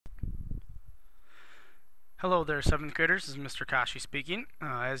Hello there, 7th graders. This is Mr. Kashi speaking.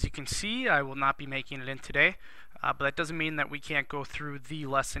 As you can see, I will not be making it in today, but that doesn't mean that we can't go through the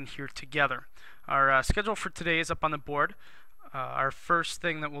lesson here together. Our schedule for today is up on the board. Our first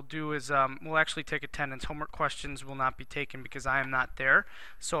thing that we'll do is we'll actually take attendance. Homework questions will not be taken because I am not there.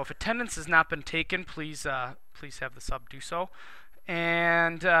 So if attendance has not been taken, please have the sub do so.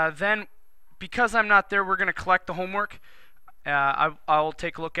 And then, because I'm not there, we're going to collect the homework. I'll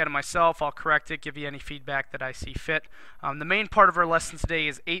take a look at it myself. I'll correct it, give you any feedback that I see fit. The main part of our lesson today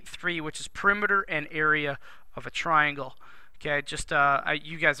is 8.3, which is perimeter and area of a triangle. Okay,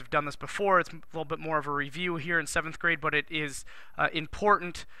 you guys have done this before. It's a little bit more of a review here in 7th grade, but it is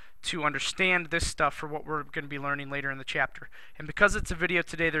important to understand this stuff for what we're going to be learning later in the chapter. And because it's a video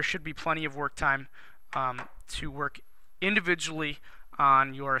today, there should be plenty of work time to work individually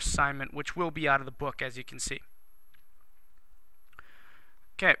on your assignment, which will be out of the book, as you can see.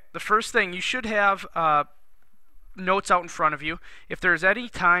 Okay, the first thing, you should have notes out in front of you. If there's any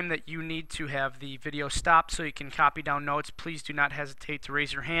time that you need to have the video stopped so you can copy down notes, please do not hesitate to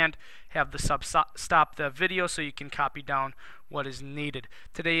raise your hand. Have the sub stop the video so you can copy down what is needed.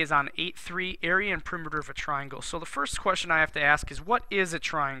 Today is on 8.3, area and perimeter of a triangle. So the first question I have to ask is, what is a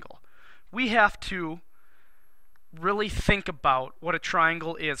triangle? We have to really think about what a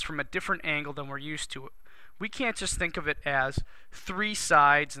triangle is from a different angle than we're used to. We can't just think of it as 3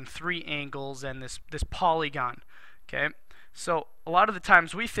 sides and 3 angles and this polygon. Okay, so a lot of the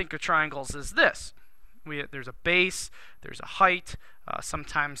times we think of triangles as this. There's a base, there's a height.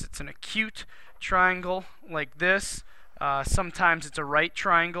 Sometimes it's an acute triangle like this. Sometimes it's a right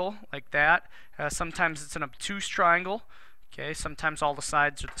triangle like that. Sometimes it's an obtuse triangle. Okay, sometimes all the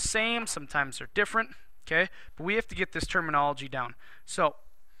sides are the same. Sometimes they're different. Okay, but we have to get this terminology down. So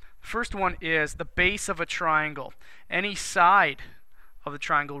first one is the base of a triangle. Any side of the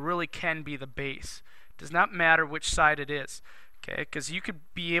triangle really can be the base. It does not matter which side it is, okay? Because you could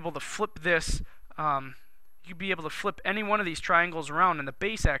be able to flip this. You'd be able to flip any one of these triangles around, and the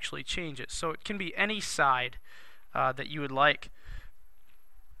base actually changes. So it can be any side that you would like.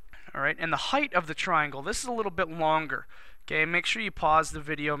 All right, and the height of the triangle. This is a little bit longer. Okay, make sure you pause the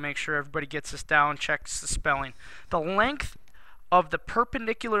video. Make sure everybody gets this down. Checks the spelling. The length of the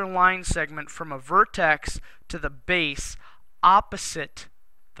perpendicular line segment from a vertex to the base opposite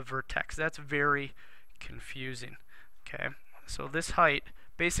the vertex. That's very confusing. Okay, so this height,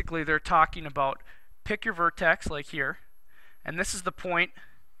 basically they're talking about, pick your vertex like here, and this is the point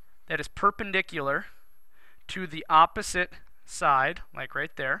that is perpendicular to the opposite side, like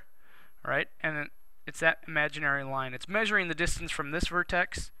right there, right? And then it's that imaginary line. It's measuring the distance from this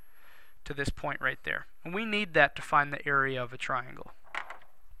vertex to this point right there. And we need that to find the area of a triangle.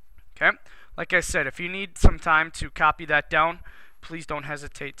 Okay? Like I said, if you need some time to copy that down, please don't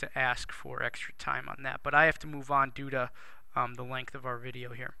hesitate to ask for extra time on that. But I have to move on due to the length of our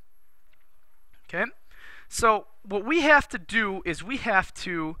video here. Okay? So what we have to do is we have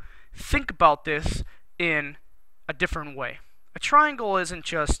to think about this in a different way. A triangle isn't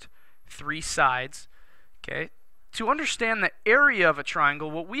just 3 sides. Okay? To understand the area of a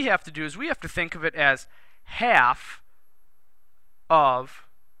triangle, what we have to do is we have to think of it as half of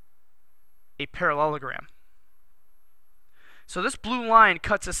a parallelogram. So this blue line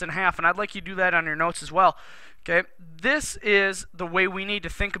cuts us in half, and I'd like you to do that on your notes as well. Okay, this is the way we need to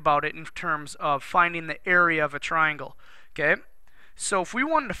think about it in terms of finding the area of a triangle. Okay, so if we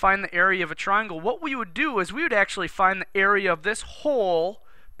wanted to find the area of a triangle, what we would do is we would actually find the area of this whole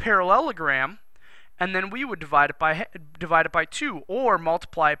parallelogram, and then we would divide it by 2 or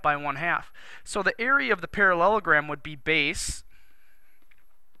multiply it by 1/2. So the area of the parallelogram would be base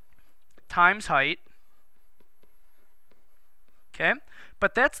times height. Okay?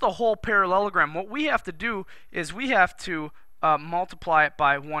 But that's the whole parallelogram. What we have to do is we have to multiply it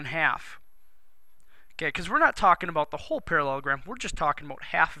by 1/2. Okay? Because we're not talking about the whole parallelogram. We're just talking about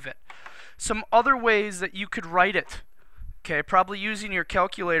half of it. Some other ways that you could write it. Okay, probably using your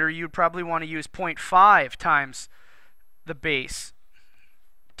calculator, you'd probably want to use 0.5 times the base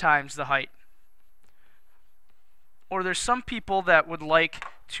times the height. Or there's some people that would like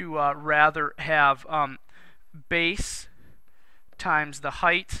to rather have base times the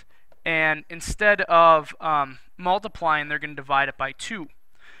height, and instead of multiplying, they're going to divide it by 2.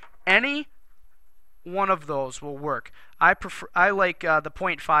 Any one of those will work. I like the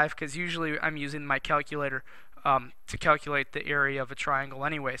 0.5 because usually I'm using my calculator to calculate the area of a triangle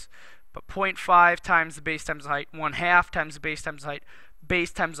anyways. But 0.5 times the base times the height, 1/2 times the base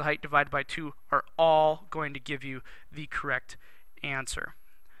times the height divided by 2 are all going to give you the correct answer.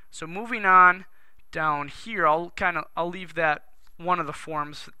 So moving on down here, I'll leave that one of the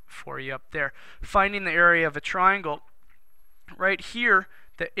forms for you up there. Finding the area of a triangle. Right here,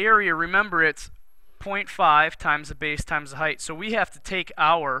 the area, remember, it's 0.5 times the base times the height. So we have to take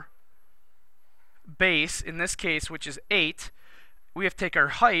our base, in this case, which is 8. We have to take our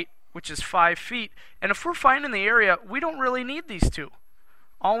height, which is 5 feet. And if we're finding the area, we don't really need these two.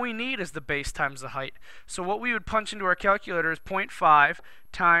 All we need is the base times the height. So what we would punch into our calculator is 0.5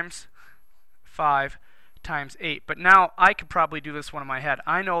 times 5 times 8. But now I could probably do this one in my head.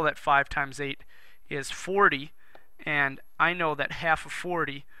 I know that 5 times 8 is 40, and I know that half of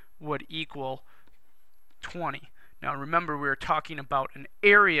 40 would equal 20. Now remember, we were talking about an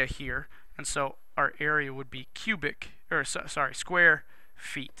area here, and so our area would be square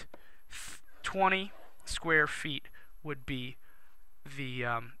feet. 20 square feet would be the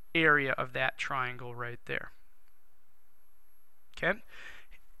area of that triangle right there. Okay.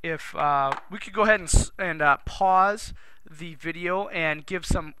 If we could go ahead and pause the video and give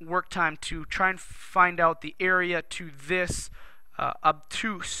some work time to try and find out the area to this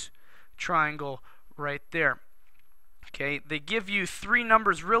obtuse triangle right there. Okay, they give you 3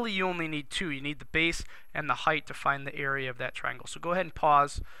 numbers. Really, you only need 2. You need the base and the height to find the area of that triangle. So go ahead and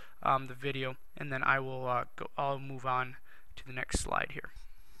pause the video, and then I'll move on to the next slide here.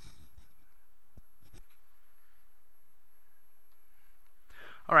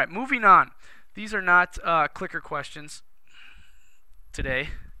 All right, moving on. These are not clicker questions today.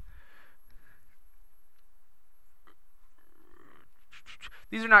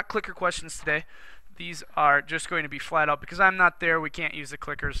 These are not clicker questions today. These are just going to be flat out, because I'm not there, we can't use the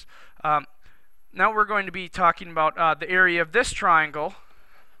clickers. Now we're going to be talking about the area of this triangle,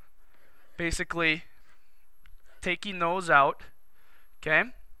 basically taking those out. Okay,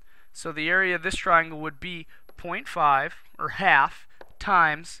 so the area of this triangle would be 0.5, or half,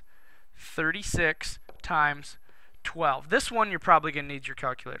 times 36 times 12. This one you're probably going to need your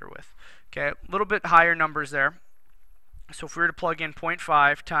calculator with. Okay, a little bit higher numbers there. So if we were to plug in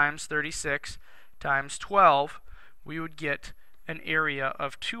 0.5 times 36 times 12, we would get an area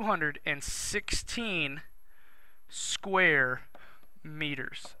of 216 square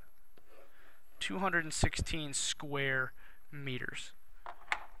meters. 216 square meters.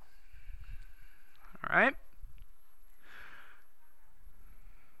 All right.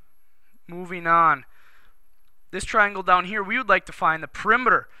 Moving on. This triangle down here, we would like to find the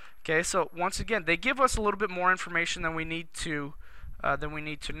perimeter. Okay, so once again, they give us a little bit more information than we need to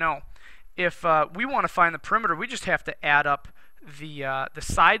know. If we want to find the perimeter, we just have to add up the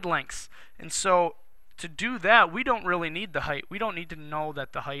side lengths. And so to do that, we don't really need the height. We don't need to know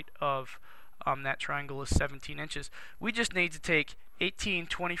that the height of that triangle is 17 inches. We just need to take 18,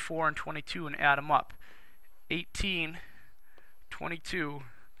 24, and 22 and add them up. 18, 22,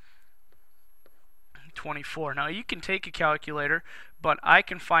 24. Now you can take a calculator, but I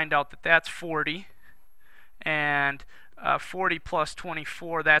can find out that that's 40, and 40 plus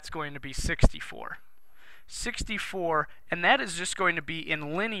 24, that's going to be 64. 64, and that is just going to be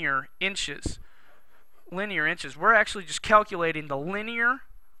in linear inches. Linear inches. We're actually just calculating the linear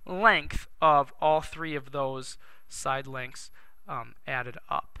length of all 3 of those side lengths added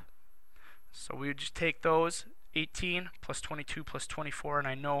up. So we would just take those, 18 plus 22 plus 24, and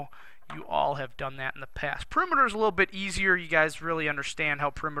I know you all have done that in the past. Perimeter is a little bit easier. You guys really understand how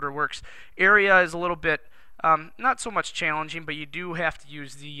perimeter works. Area is a little bit not so much challenging, but you do have to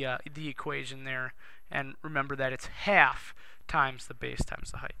use the equation there, and remember that it's half times the base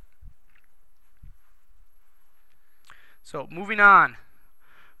times the height. So moving on.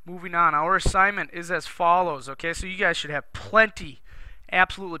 Our assignment is as follows. Okay, so you guys should have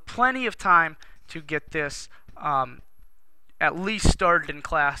absolutely plenty of time to get this at least started in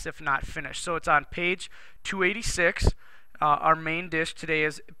class, if not finished. So it's on page 286. Our main dish today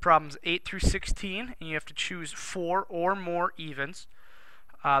is problems 8 through 16, and you have to choose 4 or more evens.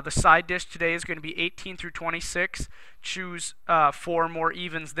 The side dish today is going to be 18 through 26. Choose 4 or more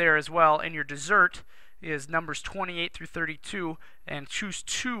evens there as well, and your dessert is numbers 28 through 32, and choose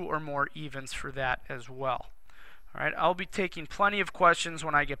 2 or more evens for that as well. All right, I'll be taking plenty of questions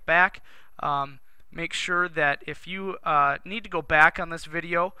when I get back. Make sure that if you need to go back on this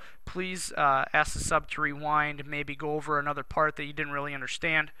video, please ask the sub to rewind and maybe go over another part that you didn't really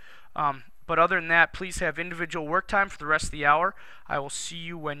understand. But other than that, please have individual work time for the rest of the hour. I will see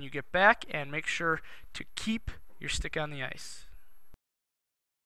you when you get back, and make sure to keep your stick on the ice.